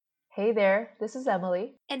Hey there, this is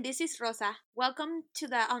Emily. And this is Rosa. Welcome to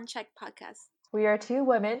the Unchecked podcast. We are two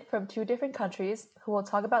women from two different countries who will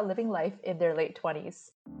talk about living life in their late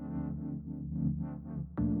 20s.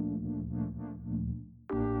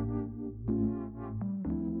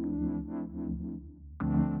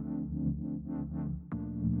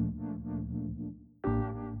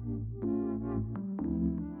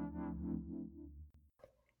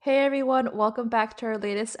 Hey everyone, welcome back to our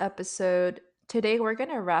latest episode. Today we're going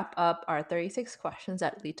to wrap up our 36 questions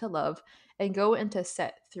that lead to love and go into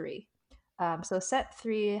set 3. So, set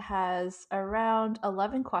 3 has around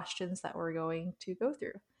 11 questions that we're going to go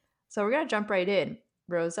through. So, we're going to jump right in.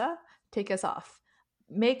 Rosa, take us off.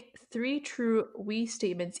 Make 3 true we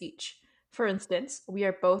statements each. For instance, we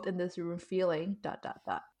are both in this room feeling ...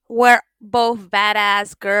 We're both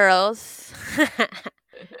badass girls.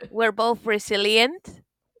 We're both resilient.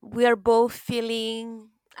 We're both feeling,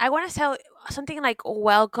 I want to say something like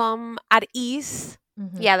welcome, at ease.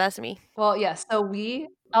 Mhm. Yeah, that's me. Well, yes. So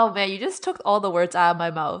oh man, you just took all the words out of my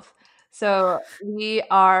mouth. So we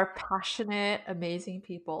are passionate, amazing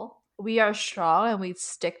people. We are strong and we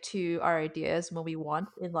stick to our ideas when we want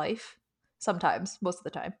in life. Sometimes, most of the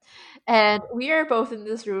time. And we are both in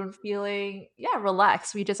this room feeling, yeah,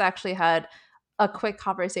 relaxed. We just actually had a quick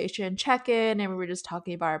conversation check in and we were just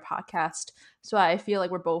talking about our podcast. So I feel like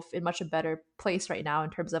we're both in much a better place right now in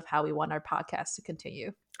terms of how we want our podcast to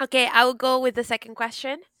continue. Okay, I will go with the second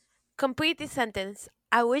question. Complete this sentence.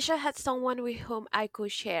 I wish I had someone with whom I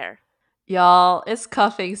could share. Y'all, it's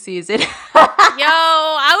cuffing season. Yo,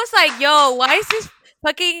 I was like, yo, why is this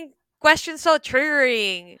fucking question so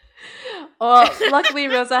triggering? Well, luckily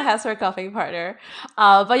Rosa has her cuffing partner.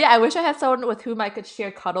 But yeah, I wish I had someone with whom I could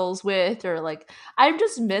share cuddles with, or like I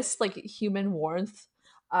just miss like human warmth.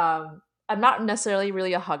 I'm not necessarily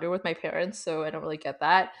really a hugger with my parents, so I don't really get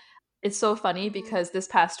that. It's so funny because this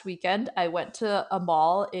past weekend I went to a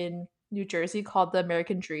mall in New Jersey called the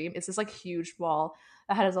American Dream. It's this like huge mall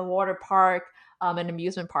that has a water park, an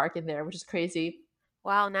amusement park in there, which is crazy.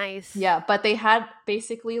 Wow, nice. Yeah, but they had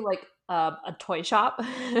basically like a toy shop,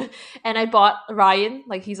 and I bought Ryan.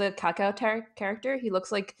 Like he's a Kakao character. He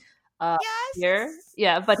looks like here, Yes.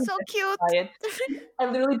 yeah, but he's So cute. Ryan. I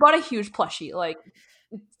literally bought a huge plushie. Like,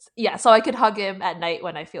 yeah, so I could hug him at night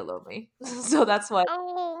when I feel lonely. So that's what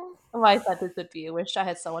Oh. my sentence would be. I wish I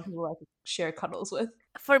had someone who I could share cuddles with.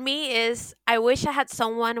 For me is I wish I had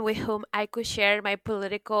someone with whom I could share my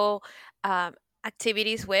political um,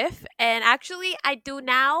 activities with. And actually I do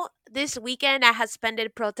now. This weekend I had spent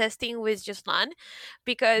it protesting with Juslan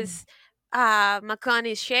because Macron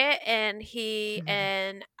is shit and he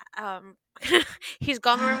and um his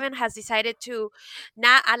government has decided to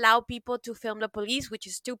not allow people to film the police, which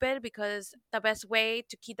is stupid because the best way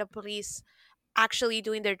to keep the police actually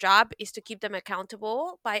doing their job is to keep them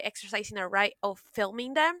accountable by exercising a right of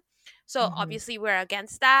filming them. So Mhm. obviously we're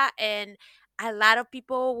against that, and a lot of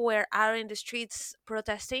people were out in the streets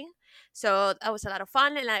protesting. So that was a lot of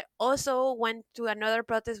fun, and I also went to another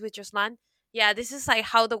protest with Joslan. Yeah, this is like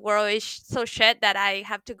how the world is so shit that I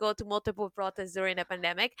have to go to multiple protests during the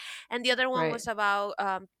pandemic. And the other one Right. was about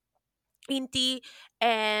Inti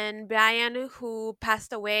and Brian, who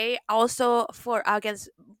passed away also for against,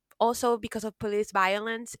 also because of police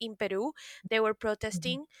violence in Peru. They were Mhm.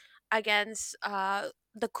 protesting against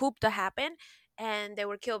the coup that happened, and they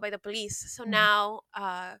were killed by the police. So Mhm. now,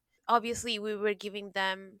 obviously, we were giving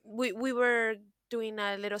them, we were doing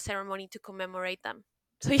a little ceremony to commemorate them.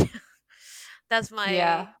 So yeah, that's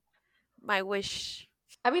Yeah. my wish.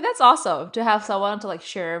 I mean, that's awesome to have someone to like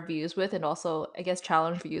share views with and also, I guess,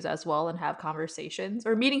 challenge views as well and have conversations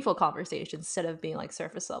or meaningful conversations instead of being like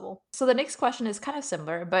surface level. So, the next question is kind of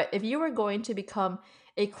similar, but if you were going to become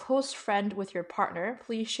a close friend with your partner,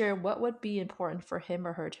 please share what would be important for him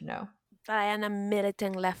or her to know. But I am a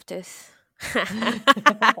militant leftist.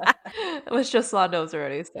 Which just Law knows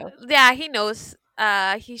already, so. Yeah, he knows.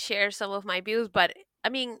 He shares some of my views, but I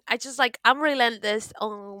mean, I just like I'm relentless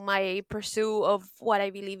on my pursuit of what I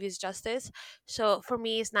believe is justice. So for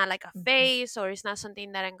me, it's not like a Mhm. phase, or it's not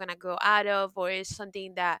something that I'm gonna go out of, or it's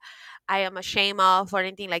something that I am ashamed of, or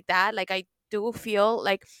anything like that. Like I do feel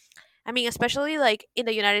like, I mean, especially like in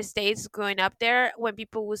the United States, growing up there, when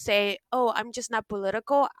people would say, "Oh, I'm just not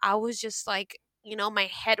political," I was just like, my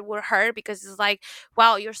head would hurt because it's like,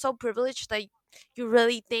 wow, you're so privileged that you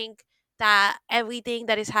really think that everything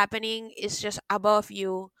that is happening is just above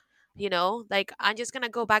you. Like I'm just gonna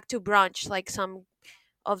go back to brunch, like some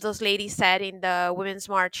of those ladies said in the Women's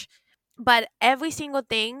March. But every single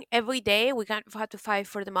thing, every day, we have to fight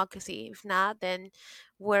for democracy. If not, then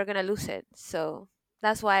we're gonna lose it. So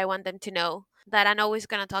that's why I want them to know that I'm always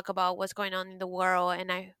gonna talk about what's going on in the world,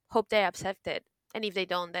 and I hope they accept it. And if they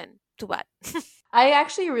don't, then too bad. I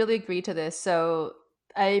actually really agree to this. So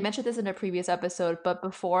I mentioned this in a previous episode, but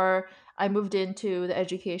before I moved into the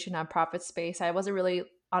education nonprofit space, I wasn't really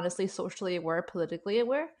honestly socially aware, politically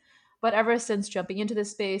aware. But ever since jumping into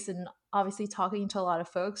this space and obviously talking to a lot of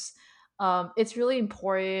folks, it's really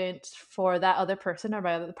important for that other person or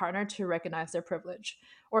my other partner to recognize their privilege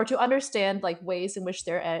or to understand like ways in which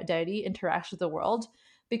their identity interacts with the world.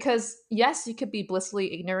 Because yes, you could be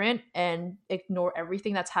blissfully ignorant and ignore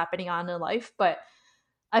everything that's happening on in life, but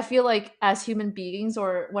I feel like as human beings,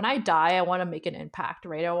 or when I die, I want to make an impact,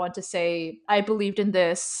 right? I want to say, I believed in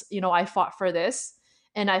this, I fought for this.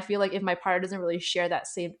 And I feel like if my partner doesn't really share that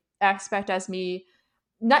same aspect as me,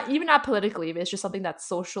 not politically, but it's just something that's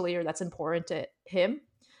socially or that's important to him,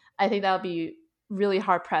 I think that would be really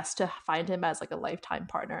hard pressed to find him as like a lifetime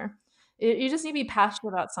partner. You just need to be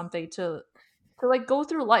passionate about something to like go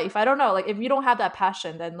through life. I don't know. Like if you don't have that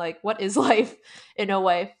passion, then like what is life in a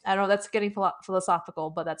way? I don't know. That's getting philosophical,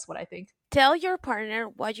 but that's what I think. Tell your partner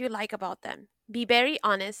what you like about them. Be very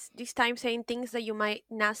honest, this time saying things that you might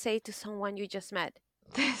not say to someone you just met.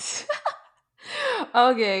 This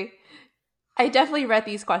okay. I definitely read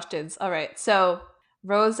these questions. All right. So,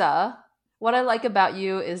 Rosa, what I like about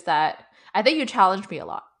you is that I think you challenge me a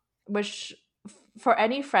lot, which for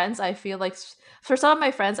any friends, I feel like for some of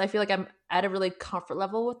my friends, I feel like I'm at a really comfort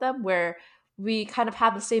level with them where we kind of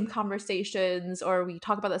have the same conversations or we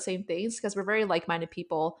talk about the same things because we're very like minded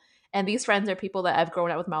people. And these friends are people that I've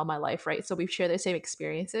grown up with all my life, right? So we share the same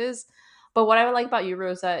experiences. But what I like about you,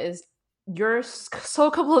 Rosa, is you're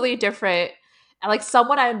so completely different and like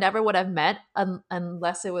someone I never would have met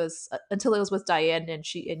unless it was until it was with Diane and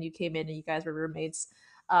you came in and you guys were roommates.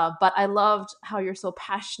 But I loved how you're so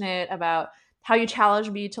passionate about how you challenge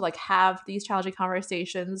me to like have these challenging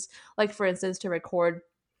conversations, like for instance to record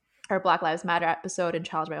our Black Lives Matter episode and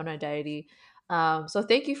challenge my own identity. So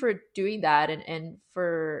thank you for doing that and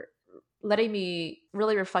for letting me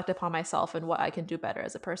really reflect upon myself and what I can do better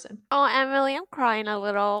as a person. Oh, Emily, I'm crying a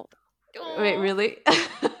little. Wait, Oh. really?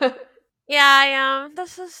 Yeah, I am.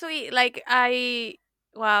 That's so sweet.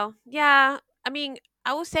 Wow. Yeah. I mean,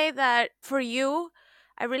 I would say that for you,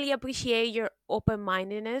 I really appreciate your open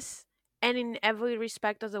mindedness and in every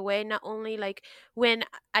respect of the way, not only like when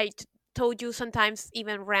told you sometimes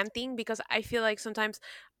even ranting, because I feel like sometimes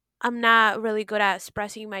I'm not really good at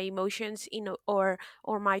expressing my emotions or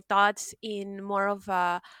my thoughts in more of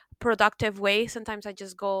a productive way. Sometimes I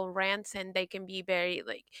just go on rants and they can be very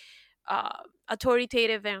like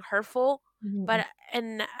authoritative and hurtful. Mhm. But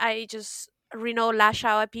and I just lash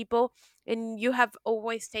out at people, and you have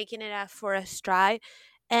always taken it as for a stride.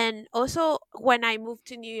 And also, when I moved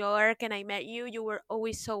to New York and I met you, you were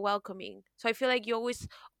always so welcoming. So I feel like you're always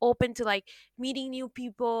open to like meeting new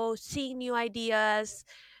people, seeing new ideas.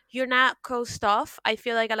 You're not closed off. I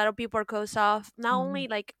feel like a lot of people are closed off, not Mhm. only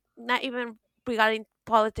like not even regarding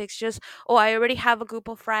politics, just oh, I already have a group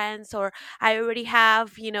of friends, or I already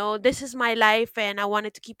have, this is my life and I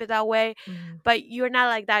wanted to keep it that way. Mhm. But you're not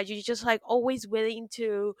like that. You're just like always willing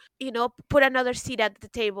to, put another seat at the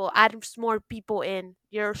table, add more people in.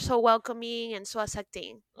 You're so welcoming and so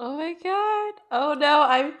accepting. Oh my god. Oh no,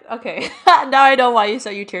 I'm okay. Now I know why you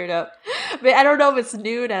teared up. But I don't know if it's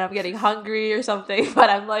noon and I'm getting hungry or something, but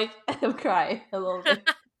I'm like I'm crying a little bit.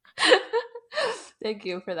 Thank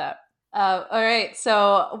you for that. All right,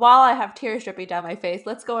 so while I have tears dripping down my face,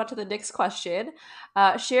 let's go on to the next question.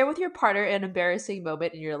 Share with your partner an embarrassing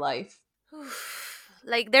moment in your life.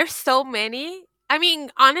 Like there's so many. I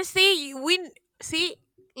mean, honestly, we see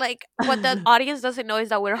like what the audience doesn't know is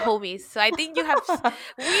that we're homies. So I think we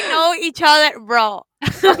know each other, bro.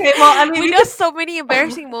 Okay, well, I mean, We we know could. so many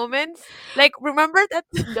embarrassing moments. Like remember that.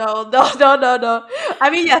 No, no, no, no, no. I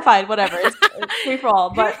mean, yeah, fine, whatever. It's free for all.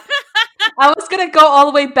 But I was gonna go all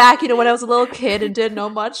the way back, when I was a little kid and didn't know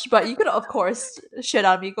much. But you could, of course, shit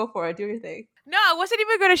on me. Go for it. Do your thing. No, I wasn't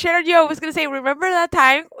even gonna share with you. I was gonna say, remember that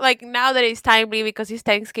time? Like now that it's timely because it's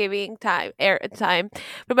Thanksgiving time.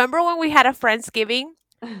 Remember when we had a Friendsgiving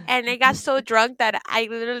and I got so drunk that I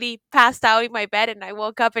literally passed out in my bed and I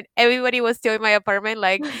woke up and everybody was still in my apartment,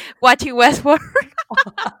 like watching Westworld.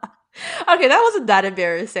 Okay, that wasn't that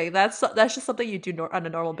embarrassing. That's just something you do on a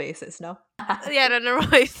normal basis. No. Yeah, no, no,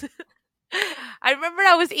 right. I remember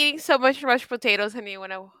I was eating so much mashed potatoes and I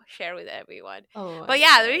want to share with everyone. Oh But my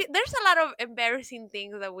yeah, god. there's a lot of embarrassing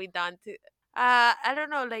things that we done to. I don't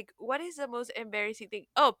know, like what is the most embarrassing thing?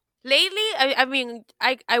 Oh, lately, I mean,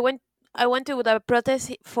 I went to the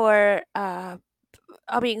protest for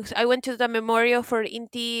I mean, I went to the memorial for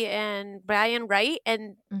Inti and Brian Wright,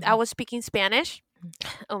 and I Mhm. was speaking Spanish.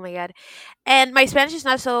 Oh my god. And my Spanish is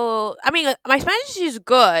not so, I mean, my Spanish is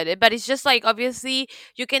good, but it's just like obviously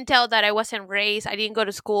you can tell that I wasn't raised, I didn't go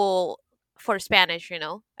to school for Spanish. I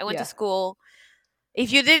went to Yeah. school.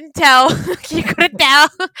 If you didn't tell, you couldn't tell.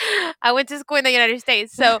 I went to school in the United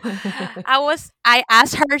States. So I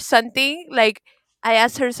asked her something like, I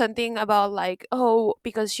asked her something about like, oh,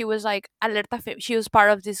 because she was like she was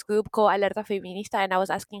part of this group called Alerta Feminista, and I was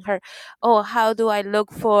asking her, oh, how do I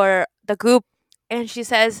look for the group? And she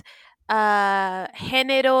says,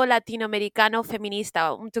 género latinoamericano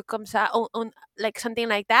feminista, tu comsa, like something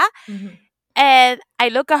like that. Mhm. And I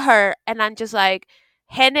look at her and I'm just like,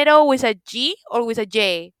 género with a G or with a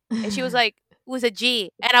J? And she was like, with a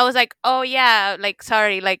G. And I was like, oh yeah, like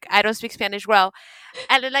sorry, like I don't speak Spanish well.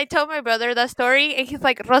 And then I told my brother that story and he's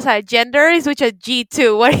like, Rosa, gender is with a G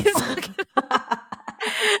too. What is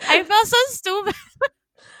I felt so stupid.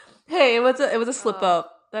 Hey, it was a slip Oh.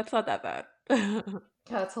 up. That's not that bad.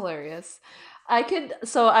 That's hilarious.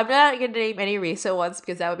 So I'm not gonna name any recent ones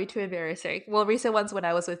because that would be too embarrassing. Well, recent ones when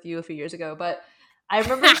I was with you a few years ago, but I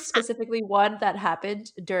remember specifically one that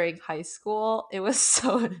happened during high school. It was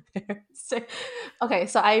so embarrassing. Okay,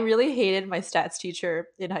 so I really hated my stats teacher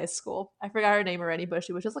in high school. I forgot her name already, but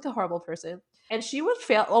she was just like a horrible person. And she would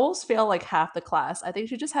almost fail like half the class. I think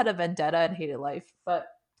she just had a vendetta and hated life. But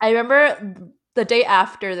I remember the day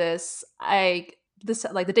after this, this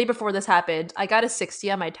like the day before this happened, I got a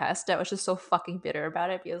 60 on my test. I was just so fucking bitter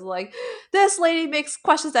about it because like this lady makes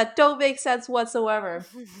questions that don't make sense whatsoever.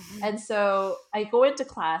 And so I go into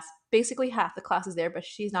class, basically half the class is there, but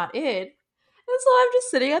she's not in. And so I'm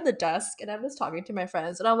just sitting at the desk and I'm just talking to my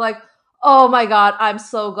friends and I'm like, oh my god, I'm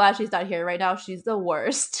so glad she's not here right now. She's the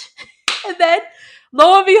worst. And then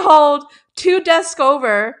lo and behold, two desks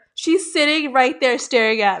over, she's sitting right there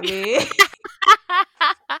staring at me.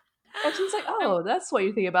 And she's like, I'm "Oh, that's what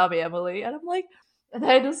you think about me, Emily." And I'm like, and then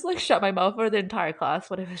I just like shut my mouth for the entire class,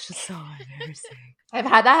 but it was just so embarrassing. I've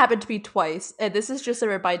had that happen to me twice, and this is just a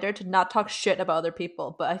reminder to not talk shit about other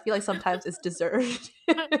people, but I feel like sometimes it's deserved.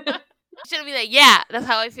 should be like, yeah, that's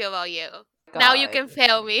how I feel about you. Now you God. can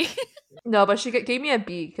fail me. No, but she gave me a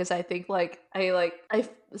B because I think I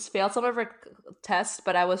failed some of her tests,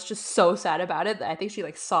 but I was just so sad about it that I think she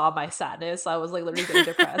like saw my sadness. I was like literally getting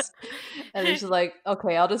depressed, and then she's like,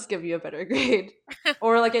 "Okay, I'll just give you a better grade,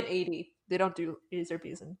 or like an 80." They don't do A's or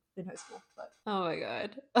B's in high school, but oh my god.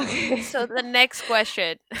 Okay. So the next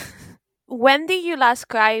question. When did you last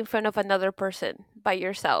cry in front of another person by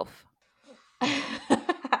yourself?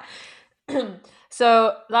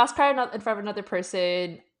 So last cry in front of another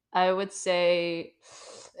person, I would say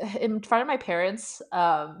in front of my parents.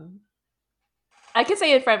 I can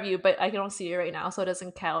say in front of you, but I don't see you right now, so it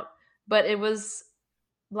doesn't count. But it was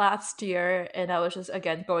last year, and I was just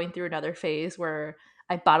again going through another phase where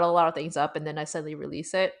I bottle a lot of things up, and then I suddenly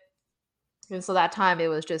release it. And so that time, it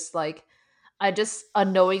was just like I just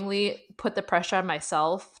unknowingly put the pressure on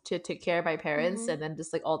myself to take care of my parents, Hmm. and then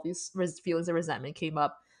just like all these feelings of resentment came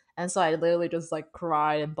up, and so I literally just like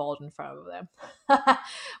cried and bawled in front of them,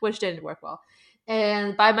 which didn't work well.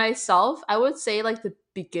 And by myself, I would say like the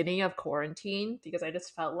beginning of quarantine because I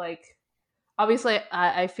just felt like obviously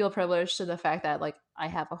I feel privileged to the fact that like I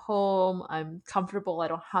have a home, I'm comfortable, I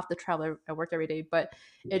don't have to travel at work every day, but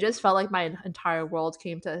it just felt like my entire world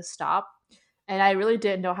came to a stop, and I really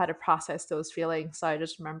didn't know how to process those feelings. So I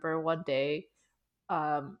just remember one day,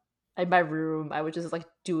 um, in my room, I was just like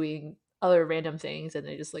doing other random things, and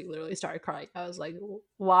I just like literally started crying. I was like,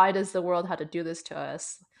 "Why does the world have to do this to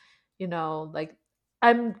us?" Like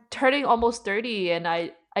I'm turning almost 30, and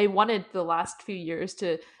I wanted the last few years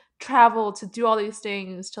to travel, to do all these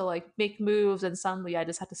things, to like make moves, and suddenly I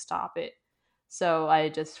just had to stop it. So I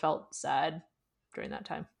just felt sad during that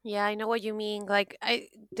time. Yeah, I know what you mean. Like, I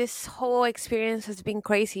this whole experience has been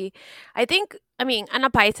crazy. I think, I mean, I'm a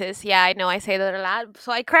Pisces. Yeah, I know I say that a lot.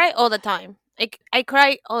 So I cry all the time. I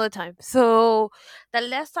cry all the time. So the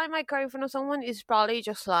last time I cried in front of someone is probably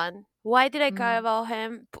Jocelyn. Why did I cry Mm. about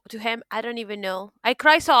him to him? I don't even know. I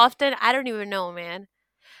cry so often. I don't even know, man.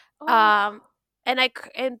 Oh. Um,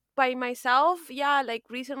 and by myself, yeah. Like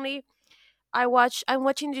recently, I'm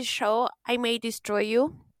watching this show. I May Destroy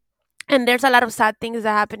You, and there's a lot of sad things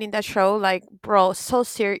that happen in that show, like bro, so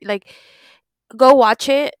serious. Like, go watch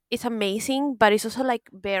it, it's amazing, but it's also like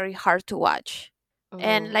very hard to watch.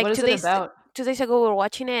 And Oh, like what is it about? 2 days ago we were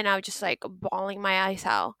watching it and I was just like bawling my eyes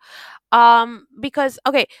out. Because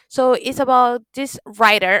okay, so it's about this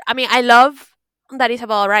writer. I mean, I love that it's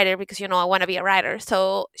about a writer because I want to be a writer.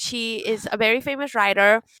 So she is a very famous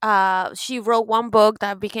writer. She wrote one book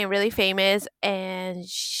that became really famous, and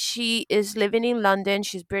she is living in London.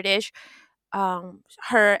 She's British.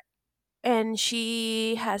 Her and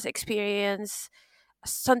she has experienced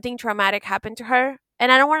something traumatic happen to her.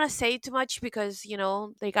 And I don't want to say too much because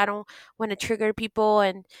like I don't want to trigger people,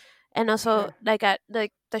 and also Sure. like at the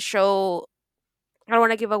show, I don't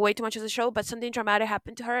want to give away too much of the show, but something traumatic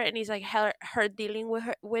happened to her, and it's like her dealing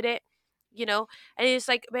with it, and it's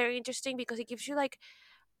like very interesting because it gives you like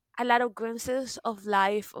a lot of glimpses of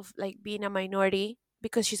life of like being a minority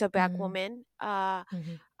because she's a black Mm, woman,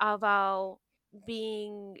 mhm. about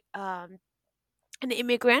being an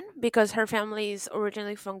immigrant because her family is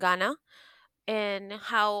originally from Ghana, and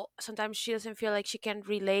how sometimes she doesn't feel like she can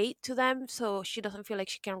relate to them, so she doesn't feel like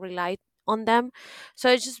she can rely on them. So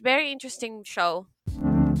it's just very interesting show.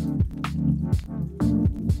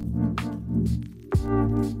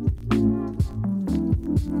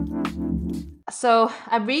 So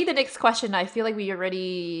I'm reading the next question. I feel like we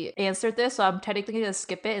already answered this, so I'm technically gonna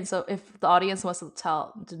skip it. And so if the audience wants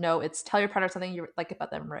to know, it's tell your partner something you like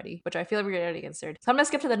about them already, which I feel like we already answered. So I'm gonna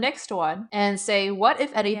skip to the next one and say, what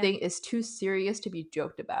if Yeah. anything is too serious to be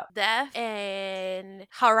joked about? Death and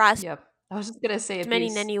harassment Yep. I was just gonna say in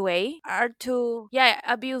abuse. any way are to, yeah,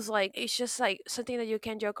 abuse. Like it's just like something that you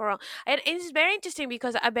can joke around, and it's very interesting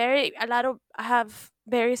because I have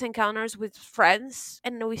various encounters with friends,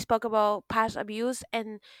 and we spoke about past abuse,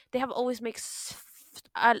 and they have always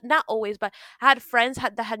not always, but I had friends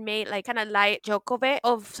that had made like kind of light joke of it,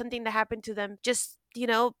 of something that happened to them. Just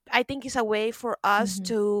I think it's a way for us Hmm.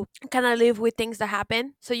 to kind of live with things that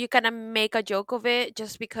happen. So you kind of make a joke of it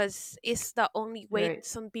just because it's the only way Right.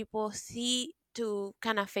 some people see to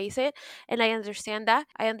kind of face it. And I understand that.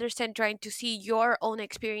 I understand trying to see your own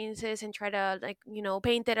experiences and try to like,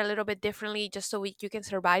 paint it a little bit differently just so you can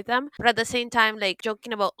survive them. But at the same time, like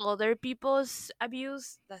joking about other people's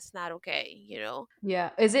abuse, that's not okay.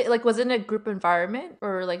 Yeah. Is it like was it in a group environment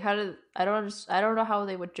or like how did I don't know how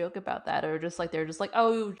they would joke about that or just like they're just like,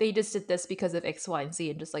 oh, they just did this because of X, Y, and Z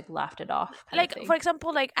and just like laughed it off kind of Like for thing.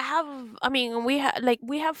 example, like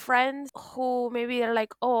we have friends who maybe they're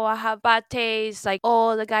like, oh, I have bad taste, like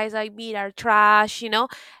all the guys I meet are trash.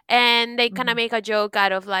 And they kind of Hmm. make a joke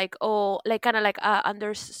out of like, oh, like kind of like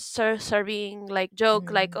under serving like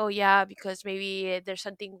joke, like, Hmm. oh yeah, because maybe there's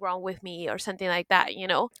something wrong with me or something like that.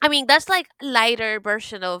 I mean, that's like lighter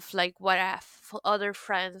version of like what other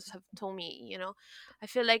friends have told me. I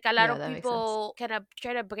feel like a lot Yeah, of that makes sense. people kind of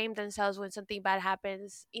try to blame themselves when something bad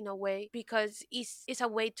happens in a way because it's a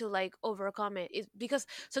way to like overcome it. It's because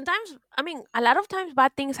sometimes, I mean, a lot of times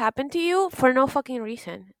bad things happen to you for no fucking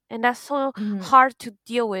reason, and that's so Hmm. hard to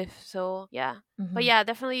deal with. So yeah. But Hmm. yeah,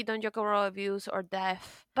 definitely don't joke around abuse or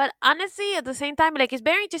death. But honestly, at the same time, like it's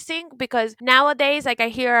very interesting because nowadays, like I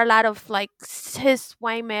hear a lot of like cis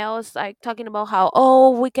white males like talking about how,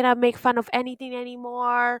 oh, we cannot make fun of anything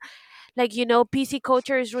anymore, like PC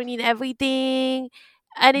culture is ruining everything.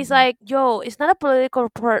 And it's Hmm. like, yo, it's not a political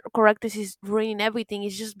correctness is ruining everything.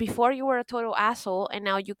 It's just before you were a total asshole and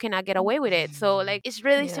now you cannot get away with it. So like it's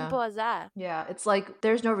really Yeah. simple as that. Yeah. It's like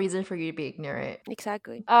there's no reason for you to be ignorant.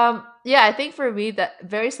 Exactly. Yeah, I think for me that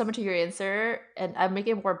very similar to your answer, and I'm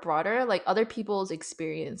making it more broader, like other people's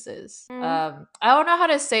experiences. Mm, I don't know how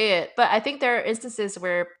to say it, but I think there are instances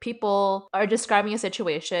where people are describing a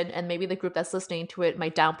situation and maybe the group that's listening to it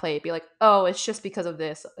might downplay it, be like, oh, it's just because of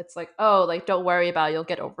this. It's like, oh, like don't worry about it, you'll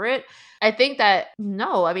get over it. I think that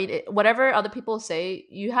no, I mean, whatever other people say,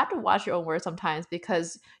 you have to watch your own words sometimes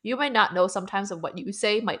because you might not know sometimes of what you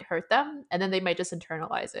say might hurt them and then they might just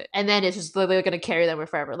internalize it and then it's just literally going to carry them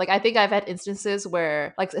forever. Like I think I've had instances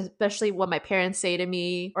where like especially what my parents say to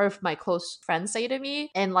me or if my close friends say to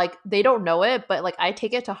me and like they don't know it but like I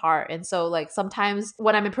take it to heart and so like sometimes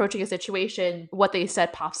when I'm approaching a situation what they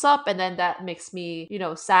said pops up and then that makes me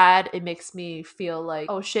sad. It makes me feel like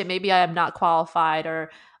oh shit maybe I am not qualified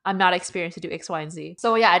or I'm not experienced to do X, Y, and Z.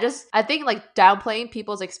 So yeah, I think like downplaying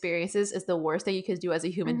people's experiences is the worst thing you can do as a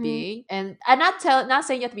human mm-hmm. being. And I'm not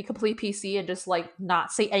saying you have to be complete PC and just like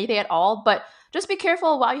not say anything at all, but just be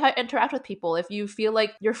careful while you interact with people. If you feel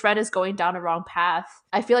like your friend is going down a wrong path,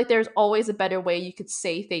 I feel like there's always a better way you could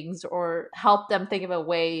say things or help them think of a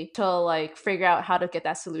way to like figure out how to get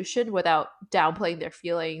that solution without downplaying their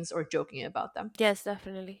feelings or joking about them. Yes,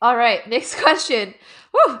 definitely. All right, next question.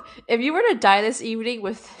 Woo! If you were to die this evening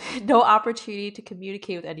with no opportunity to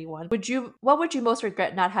communicate with anyone, what would you most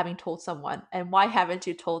regret not having told someone and why haven't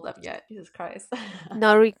you told them yet? Jesus Christ.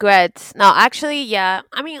 No regrets. No, actually, yeah.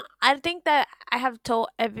 I mean, I think that I have told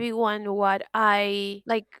everyone what I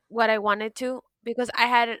wanted to, because I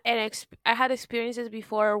had experiences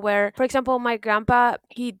before where, for example, my grandpa,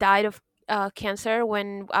 he died of cancer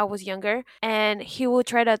when I was younger, and he would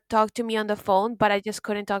try to talk to me on the phone, but I just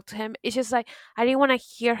couldn't talk to him. It's just like I didn't want to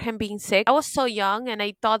hear him being sick. I was so young, and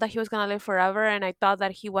I thought that he was gonna live forever, and I thought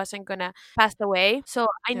that he wasn't gonna pass away. So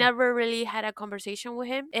I Yeah. never really had a conversation with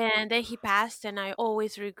him, and then he passed, and I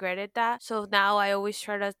always regretted that. So now I always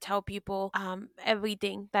try to tell people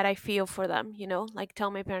everything that I feel for them. Like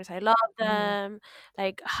tell my parents I love Mhm. them,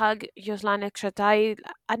 like hug Joslan extra tight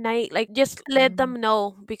at night, like just let Mhm. them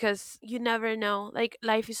know, because you never know, like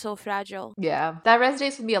life is so fragile. Yeah, that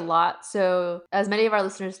resonates with me a lot. So, as many of our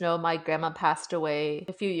listeners know, my grandma passed away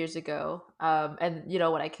a few years ago. And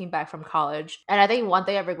when I came back from college, and I think one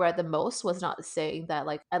thing I regret the most was not saying that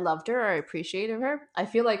like I loved her or I appreciated her. I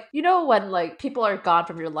feel like when like people are gone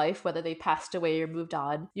from your life, whether they passed away or moved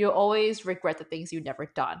on, you always regret the things you never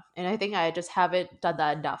done. And I think I just haven't done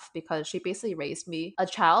that enough because she basically raised me a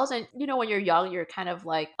child. And when you're young, you're kind of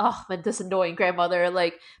like, oh, man, this annoying grandmother,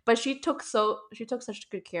 like, but she took such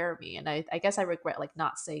good care of me, and I guess I regret like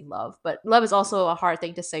not saying love, but love is also a hard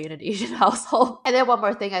thing to say in an Asian household. And then one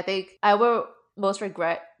more thing, I think I will most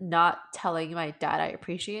regret not telling my dad I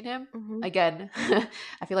appreciate him. Hmm. Again,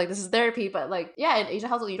 I feel like this is therapy, but like, yeah, in Asian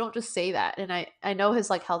household you don't just say that. And I know his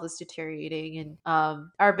like health is deteriorating, and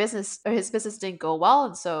our business or his business didn't go well,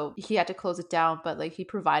 and so he had to close it down, but like he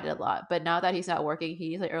provided a lot. But now that he's not working,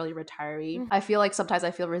 he's an early retiree, I feel like sometimes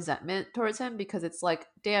I feel resentment towards him because it's like,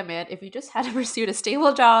 damn man, if you just had pursued a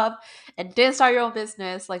stable job and didn't start your own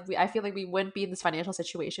business, like I feel like we wouldn't be in this financial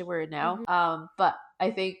situation we're in now. Hmm. But I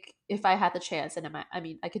think if I had the chance, and I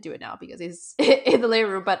mean, I could do it now because he's in the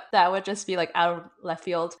living room, but that would just be like out of left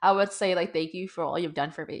field. I would say like thank you for all you've done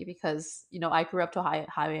for me because I grew up to how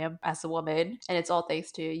I am as a woman, and it's all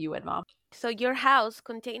thanks to you and mom. So your house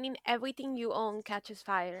containing everything you own catches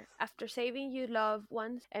fire. After saving your loved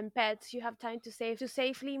ones and pets, you have time to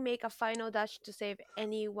safely make a final dash to save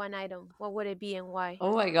any one item. What would it be and why?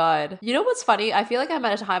 Oh my god. You know what's funny? I feel like I'm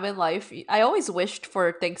at a time in life. I always wished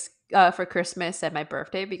for things for Christmas and my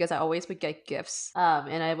birthday because I always would get gifts.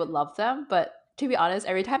 And I would love them, but to be honest,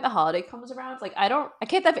 every time the holiday comes around, like I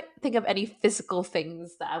can't think of any physical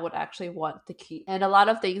things that I would actually want to keep. And a lot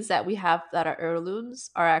of things that we have that are heirlooms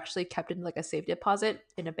are actually kept in like a safe deposit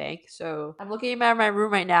in a bank. So I'm looking at my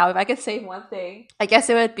room right now. If I could save one thing, I guess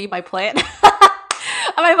it would be my plant.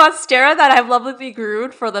 My monstera that I've lovingly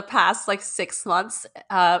grew for the past like 6 months.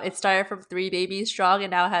 It started from 3 babies strong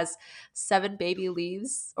and now has 7 baby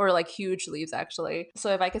leaves, or like huge leaves actually.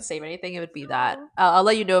 So if I could save anything, it would be that. Oh. I'll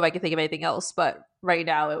let you know if I can think of anything else, but right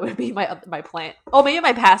now it would be my plant. Oh, maybe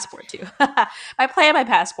my passport too. My plant, my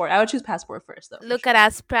passport. I would choose passport first though, for Look sure. at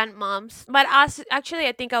us plant moms, but us actually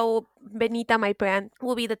I think I will Benita, my plant,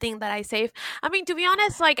 will be the thing that I save. I mean, to be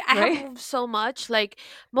honest, like I have Right? moved so much, like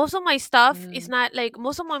most of my stuff is Mm, not, like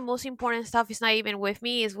most of my most important stuff is not even with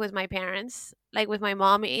me, is with my parents, like with my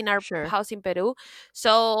mom in our sure. house in Peru.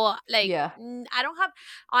 So like Yeah. I don't have,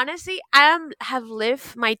 honestly, have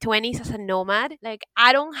lived my 20s as a nomad. Like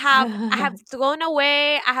I have thrown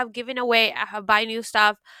away, I have given away, I have buy new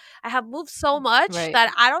stuff, I have moved so much Right.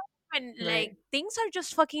 that I don't, and like Right. things are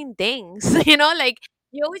just fucking things, like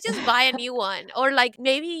you always just buy a new one, or like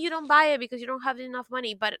maybe you don't buy it because you don't have enough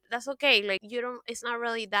money, but that's okay. Like you don't, it's not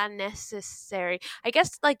really that necessary. I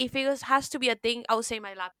guess like if has to be a thing, I would say my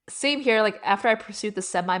laptop. Same here. Like after I pursued the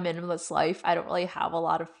semi-minimalist life, I don't really have a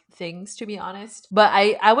lot of things to be honest. But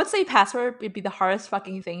I would say passport would be the hardest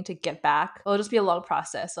fucking thing to get back. It'll just be a long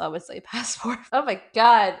process. So I would say passport. Oh my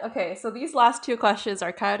god. Okay, so these last two questions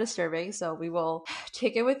are kind of disturbing. So we will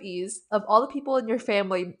take it with ease. Of all the people in your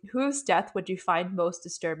family, whose death would you find most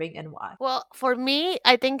disturbing and why? Well, for me,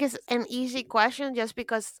 I think it's an easy question just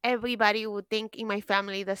because everybody would think in my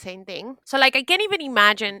family the same thing. So, like, I can't even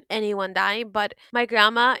imagine anyone dying, but my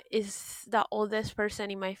grandma is the oldest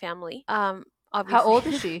person in my family. How Obviously. old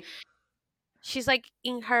is she? She's like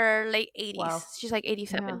in her late Wow. 80s. She's like Yeah.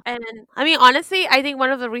 87. And I mean, honestly, I think one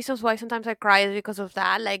of the reasons why sometimes I cry is because of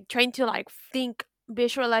that. Like trying to like think,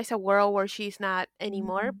 visualize a world where she's not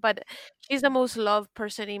anymore. Mhm. But she's the most loved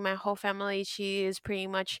person in my whole family. She is pretty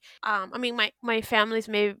much, I mean, my family is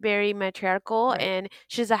very matriarchal, Right. and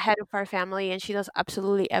she's the head of our family, and she does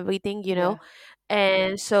absolutely everything. Yeah.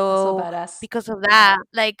 And That's so so badass. because of that,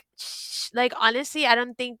 like, like honestly, I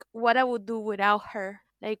don't think what I would do without her.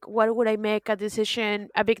 like what would I make a decision,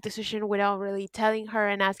 a big decision, without really telling her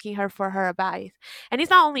and asking her for her advice. And it's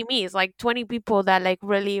not only me, it's like 20 people that like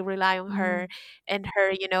really rely on her Mhm. and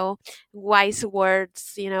her, wise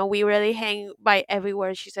words. We really hang by every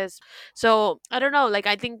word she says. So I don't know, like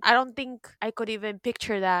I don't think I could even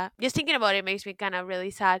picture that. Just thinking about it makes me kind of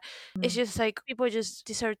really sad. It's Mhm. just like people just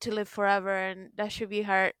deserve to live forever, and that should be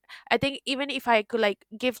her. I think even if I could like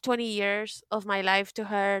give 20 years of my life to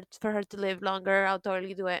her for her to live longer, I'll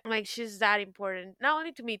totally do it. Like she's that important, not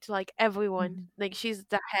only to me, to like everyone. Mhm. Like she's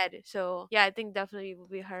the head. So yeah, I think definitely would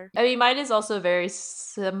be her. I mean, mine is also very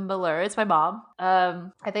similar. It's my mom.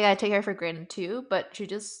 I think I take her for granted too, but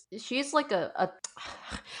she's like a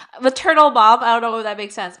maternal mom. I don't know if that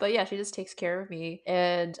makes sense, but yeah, she just takes care of me,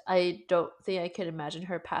 and I don't think I can imagine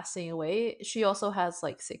her passing away. She also has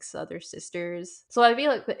like six other sisters, so I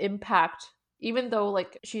feel like the impact, even though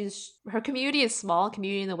like she's her community is small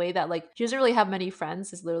community in the way that like she doesn't really have many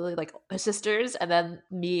friends, it's literally like her sisters and then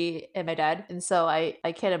me and my dad, and so I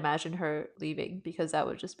can't imagine her leaving because that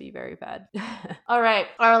would just be very bad. All right,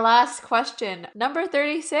 our last question, number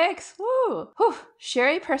 36. Woo. Whew. Share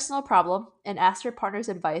a personal problem and ask your partner's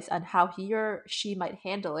advice on how he or she might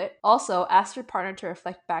handle it. Also ask your partner to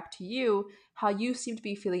reflect back to you how you seem to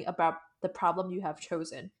be feeling about the problem you have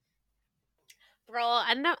chosen. Bro,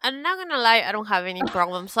 I'm not gonna lie, I don't have any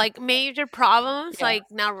problems. Like major problems, Yeah. like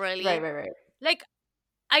not Right, really. right, right. Like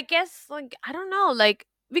I guess like I don't know, like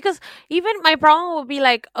because even my problem will be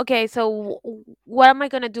like, okay, so what am I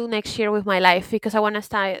gonna do next year with my life? Because I want to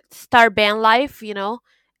start band life,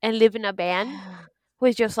 and live in a band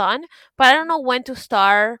with your son, but I don't know when to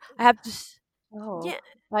start. I have to, Oh, yeah,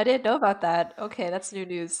 I didn't know about that. Okay, that's new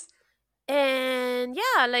news. and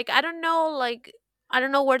yeah, like I don't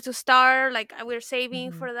know where to start. Like we're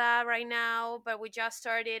saving Mhm. for that right now, but we just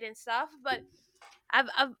started and stuff. But I've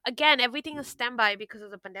again, everything is standby because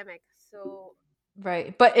of the pandemic. So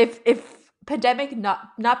Right. But if pandemic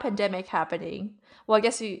not pandemic happening, well, I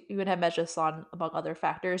guess you would have measures on among other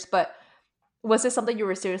factors, but was this something you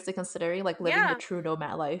were seriously considering, like living the yeah, true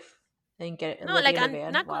nomad life and get no, living like in a I'm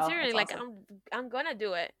van? not Wow, that's considering. Like awesome. I'm gonna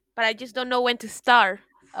do it, but I just don't know when to start.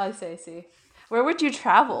 I see, I see. Where would you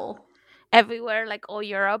travel? Everywhere, like all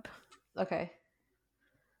Europe. Okay.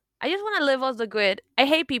 I just want to live off the grid. I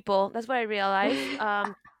hate people. That's what I realized.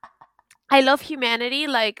 I love humanity,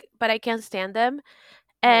 like, but I can't stand them.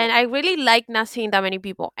 And Right. I really like not seeing that many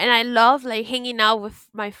people. And I love like hanging out with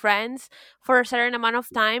my friends for a certain amount of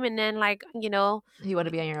time, and then like You want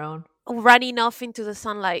to be on your own. running off into the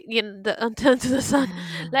sunlight, into the sun.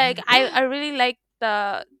 Like I really like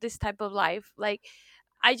this type of life. Like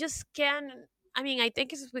I just can't. I mean, I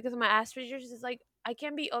think it's because of my Asperger's. It's like I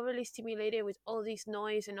can be overly stimulated with all this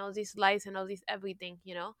noise and all these lights and all this everything.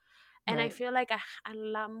 And I Right. feel like I'm a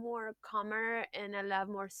lot more calmer and a lot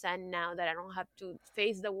more zen now that I don't have to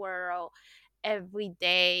face the world every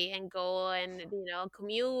day and go and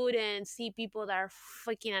commute and see people that are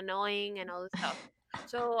freaking annoying and all this stuff.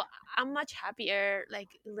 So I'm much happier like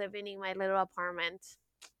living in my little apartment.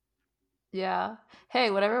 Yeah. Hey,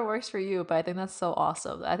 whatever works for you, but I think that's so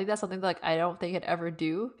awesome. I think that's something that, like I don't think I'd ever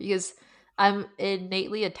do because I'm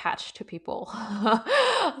innately attached to people.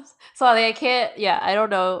 So like I can't, yeah, I don't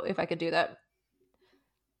know if I could do that.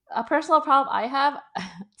 A personal problem I have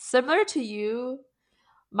similar to you,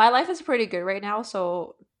 my life is pretty good right now,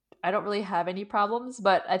 so I don't really have any problems,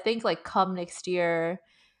 but I think like come next year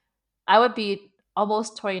I would be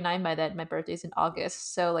almost 29 by then. My birthday's in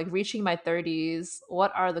August. So like reaching my 30s,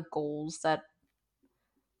 what are the goals that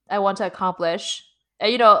I want to accomplish?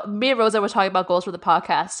 And me and Rosa were talking about goals for the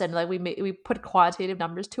podcast, and like we put quantitative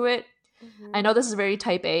numbers to it. I Hmm. know this is very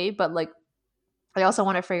type A, but like I also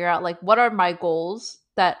want to figure out like what are my goals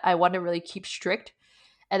that I want to really keep strict,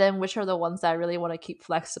 and then which are the ones that I really want to keep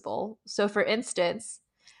flexible. So for instance,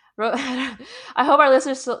 I hope our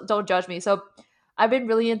listeners don't judge me. So I've been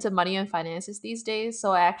really into money and finances these days.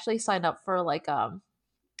 So I actually signed up for like a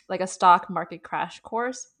stock market crash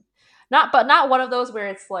course. Not one of those where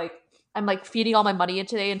it's like I'm like feeding all my money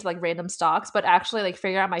into like random stocks, but actually like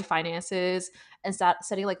figure out my finances and start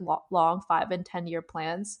setting like long 5 and 10 year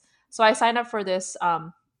plans. So I signed up for this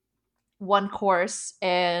one course,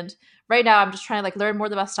 and right now I'm just trying to like learn more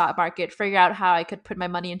about stock market, figure out how I could put my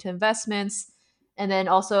money into investments, and then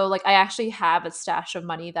also like I actually have a stash of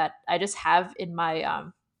money that I just have in my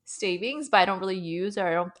savings, but I don't really use, or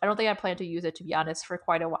I don't think I plan to use it, to be honest, for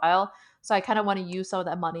quite a while. So I kind of want to use some of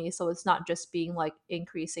that money so it's not just being like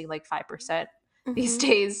increasing like 5% these Hmm.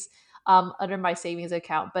 days under my savings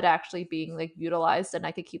account, but actually being like utilized and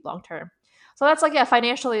I could keep long term. So that's like, yeah,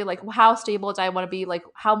 financially, like how stable do I want to be? Like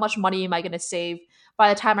how much money am I going to save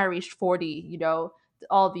by the time I reach 40?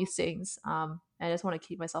 all these things. And I just want to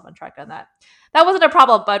keep myself on track on that. That wasn't a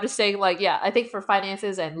problem, but I'm just saying, like, yeah, I think for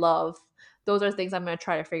finances and love, those are things I'm going to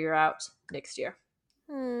try to figure out next year.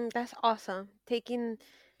 That's awesome. Taking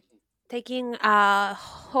a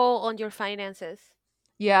hold on your finances.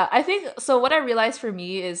 Yeah, I think so. What I realized for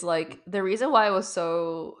me is like the reason why I was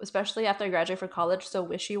so, especially after I graduated from college, so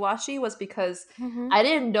wishy washy was because Mm-hmm. I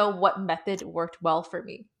didn't know what method worked well for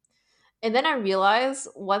me. And then I realized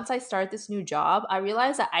once I started this new job, I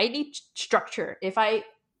realized that I need structure.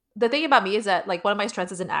 The thing about me is that like one of my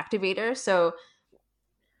strengths is an activator. So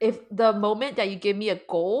if the moment that you give me a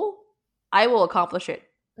goal, I will accomplish it.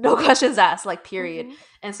 No questions asked, like period. Mm-hmm.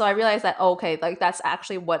 And so I realized that okay, like that's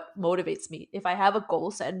actually what motivates me. If I have a goal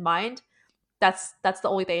set in mind, that's the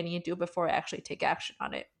only thing I need to do before I actually take action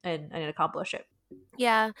on it and accomplish it.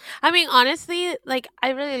 Yeah. I mean, honestly, like, I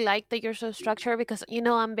really like that you're so structured because,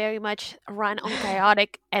 I'm very much run on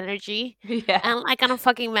chaotic energy Yeah. and I kind of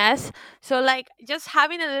fucking mess. So, like, just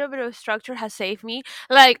having a little bit of structure has saved me.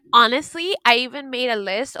 Like, honestly, I even made a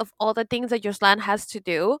list of all the things that Joslan has to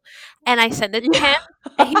do and I sent it to him Yeah.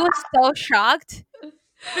 and he was so shocked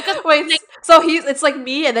because, Wait, like, so it's like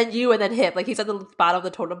me and then you and then him. Like he's at the bottom of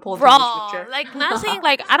the totem pole in terms of raw. structure. Like, not saying,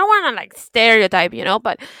 like, I don't want to, like, stereotype,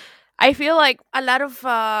 but I feel like a lot of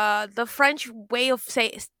the French way of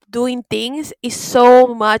doing things is so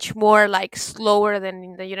much more like slower than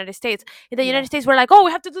in the United States. In the United Yeah. States, we're like, oh,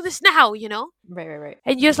 we have to do this now. Right, right, right.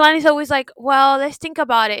 And Yuslan is always like, well, let's think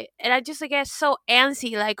about it. And I just like, get so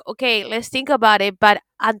antsy, like, okay, let's think about it, but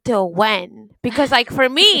until when? Because, like, for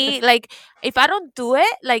me, like, if I don't do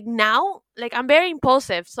it, like, now, like, I'm very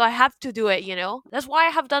impulsive, so I have to do it. That's why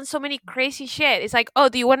I have done so many crazy shit. It's like, oh,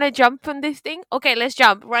 do you want to jump from this thing? Okay, let's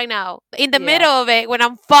jump right now. In the Yeah. middle of it, when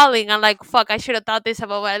I'm falling, I'm like, fuck, I should have thought this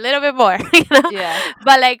about a little bit more. Yeah.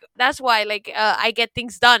 But, like, that's why, like, I get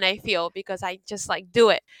things done, I feel, because I just, like, do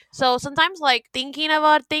it. So sometimes, like, thinking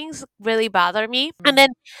about things really bother me. And Mm. then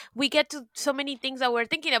we get to so many things that we're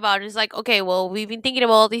thinking about. And it's like, okay, well, we've been thinking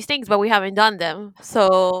about all these things, but we haven't done them.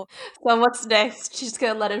 So, So what's next? She's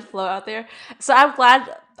gonna let it flow out there. So I'm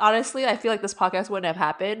glad. Honestly, I feel like this podcast wouldn't have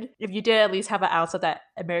happened if you did at least have an ounce of that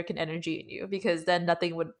American energy in you, because then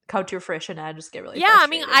nothing would come to fruition and I'd just get really yeah, I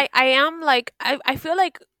mean, frustrated. I am like, I feel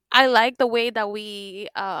like I like the way that we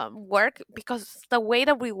work because the way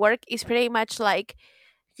that we work is pretty much like,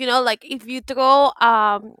 like if you throw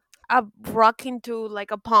a rock into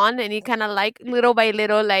like a pond and it kind of like little by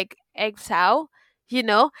little like eggs out, you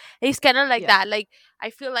know, it's kind of like Yeah. that. Like, I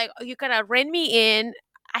feel like you kind of rein me in.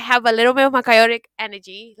 I have a little bit of my chaotic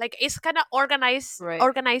energy. Like, it's kind of Right.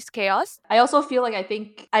 organized chaos. I also feel like I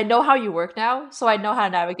think I know how you work now, so I know how to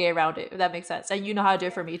navigate around it, if that makes sense. And you know how to do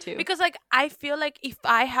it for me too. Because, like, I feel like if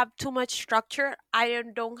I have too much structure, I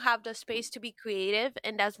don't have the space to be creative,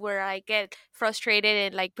 and that's where I get frustrated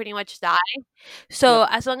and like pretty much die. So Yep.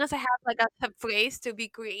 as long as I have like a place to be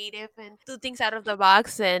creative and do things out of the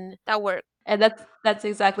box, then that works. And that's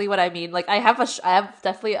exactly what I mean. Like I have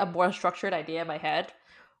definitely a more structured idea in my head,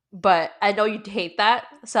 but I know you hate that,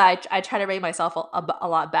 so I try to rein myself a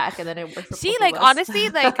lot back, and then it works for See, both of like, us. honestly,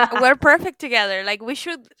 like, we're perfect together. Like, we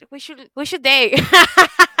should date.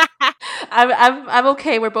 I'm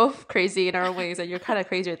okay. We're both crazy in our own ways, and you're kind of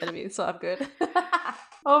crazier than me, so I'm good.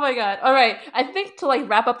 Oh my god. All right. I think to like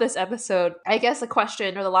wrap up this episode, I guess the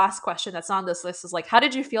question or the last question that's on this list is like, how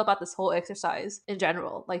did you feel about this whole exercise in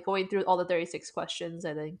general? Like going through all the 36 questions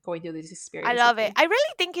and then going through these I experiences with love it. me. I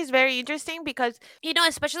really think it's very interesting because,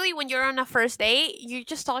 especially when you're on a first date, you're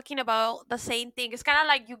just talking about the same thing. It's kind of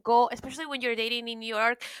like you go, especially when you're dating in New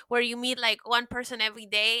York, where you meet like one person every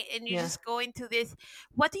day and you Yeah. just go into this,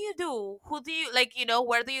 what do you do? Who do you like,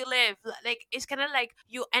 where do you live? Like, it's kind of like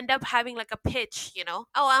you end up having like a pitch.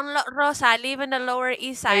 Oh, I'm Rosa. I live in the Lower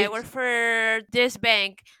East Side. I Right. work for this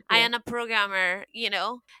bank. I Yeah. am a programmer.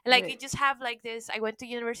 Like, you Right. just have like this. I went to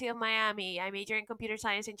University of Miami. I major in computer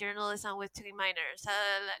science and journalism with 3 minors.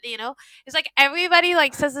 It's like everybody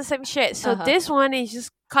like says the same shit. So Uh-huh. this one is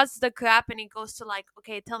just cuts the crap and it goes to like,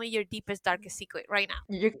 okay, tell me your deepest darkest secret right now.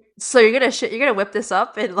 You're gonna whip this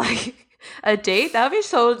up in like a date? That would be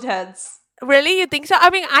so intense. Really, you think so? I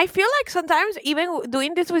mean, I feel like sometimes even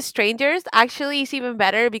doing this with strangers actually is even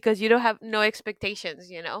better because you don't have no expectations.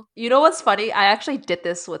 You know what's funny? I actually did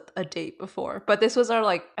this with a date before, but this was our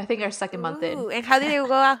like I think our second month in. Ooh, and how did it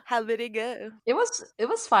go? How did it go? It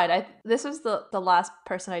was fine. I This was the last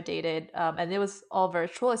person I dated, and it was all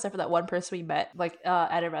virtual except for that one person we met like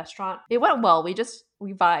at a restaurant. It went well. We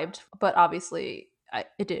vibed, but obviously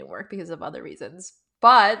it didn't work because of other reasons.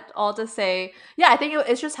 But all to say, yeah, I think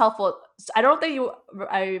it's just helpful. I don't think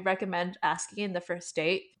I recommend asking in the first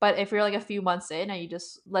date. But if you're like a few months in and you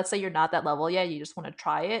just, let's say you're not that level yet, you just want to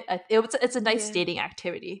try it. It's a nice Yeah. dating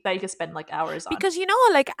activity that you can spend like hours on. Because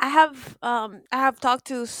like I have talked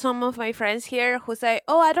to some of my friends here who say,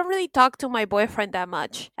 "Oh, I don't really talk to my boyfriend that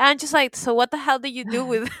much." And I'm just like, "So what the hell do you do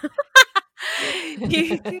with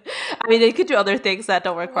I mean, they could do other things that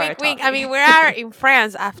don't require Wink, wink. I talking. mean, we are in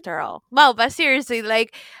France after all. No, but seriously,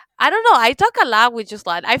 like, I don't know. I talk a lot with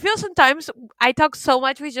Juslan. I feel sometimes I talk so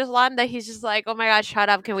much with Juslan that he's just like, "Oh my god, shut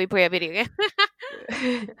up! Can we play a video game?"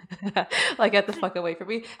 Like, get the fuck away from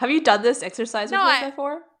me. Have you done this exercise No, with him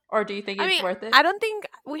before? Or do you think I it's mean, worth it? I don't think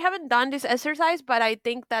we haven't done this exercise, but I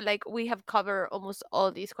think that like we have covered almost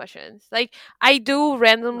all these questions. Like, I do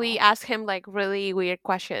randomly No. ask him like really weird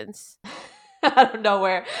questions. Out of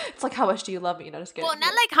nowhere. It's like, how much do you love me? No, just Well, kidding.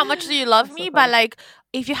 not Yeah. like how much do you love That's so me, but funny. like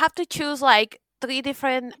if you have to choose like three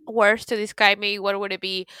different words to describe me, what would it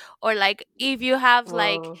be? Or like if you have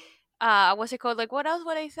like Whoa. what's it called? Like what else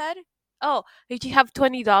would I said? Oh, if you have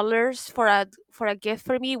 $20 for a gift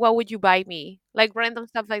for me, what would you buy me? Like random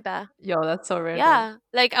stuff like that. Yo, that's so random. Yeah,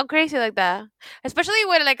 like I'm crazy like that. Especially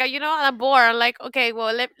when like I'm bored. I'm like, okay,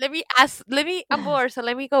 well let me ask let me I'm bored, so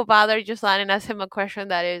let me go bother Juslan and ask him a question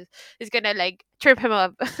that is gonna like trip him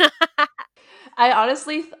up. I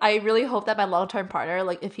honestly, I really hope that my long term partner,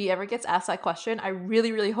 like, if he ever gets asked that question, I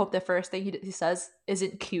really, really hope the first thing he says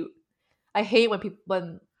isn't cute. I hate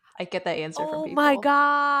when I get that answer from Oh my people.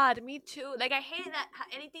 god, me too. Like I hate that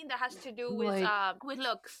anything that has to do Like, with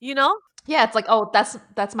looks. You know? yeah, it's like, oh,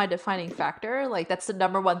 that's my defining factor. Like, that's the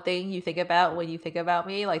number one thing you think about when you think about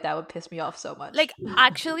me. Like, that would piss me off so much. Like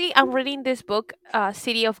actually, I'm reading this book,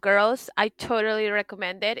 City of Girls. I totally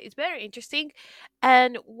recommend it. It's very interesting,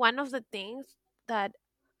 and one of the things that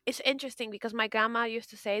is interesting because my grandma used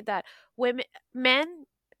to say that women, men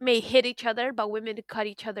may hit each other, but women cut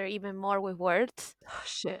each other even more with words. Oh,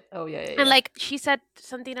 shit. Oh, yeah, yeah, And yeah. like she said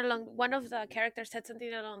something along one of the characters said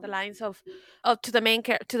something along the lines of to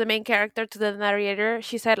the to the main character, to the narrator.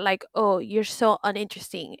 She said like, "Oh, you're so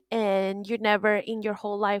uninteresting and you never in your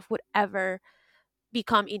whole life would ever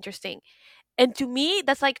become interesting." And to me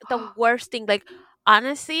that's like the worst thing. Like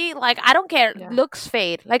honestly, like I don't care, Yeah, looks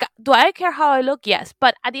fade. Like do I care how I look? Yes,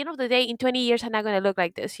 but at the end of the day in 20 years I'm not going to look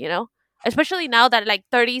like this, you know? Especially now that like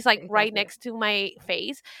 30 is like right exactly. next to my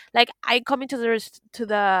face. Like I come into to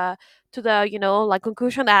the like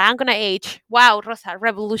conclusion that I'm gonna age. Wow, Rosa,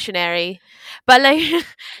 revolutionary. But like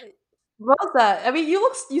Rosa, I mean,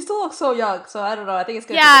 you still look so young, so I don't know. I think it's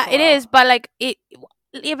gonna take us yeah, a it is, while. but like it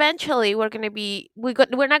eventually we're gonna be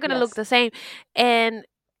we're not gonna look Yes, the same, and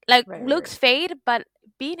like right, right, right. looks fade, but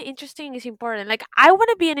being interesting is important. Like I want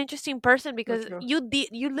to be an interesting person So because true.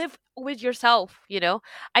 you live with yourself. You know,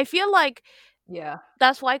 I feel like Yeah,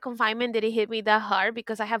 that's why confinement didn't hit me that hard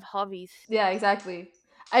because I have hobbies. yeah, exactly.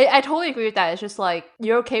 I totally agree with that. It's just like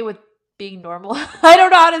you're okay with being normal. I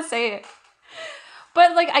don't know how to say it.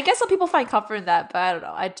 But like, I guess some people find comfort in that, but I don't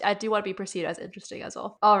know. I do want to be perceived as interesting as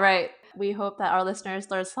well. All right. We hope that our listeners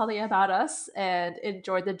learned something about us and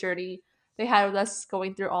enjoyed the journey they had with us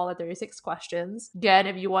going through all the 36 questions. Again,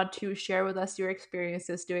 if you want to share with us your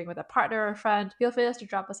experiences doing with a partner or friend, feel free to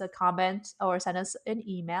drop us a comment or send us an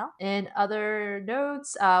email. In other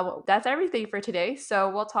notes, that's everything for today. So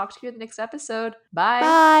we'll talk to you in the next episode. Bye.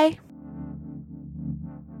 Bye.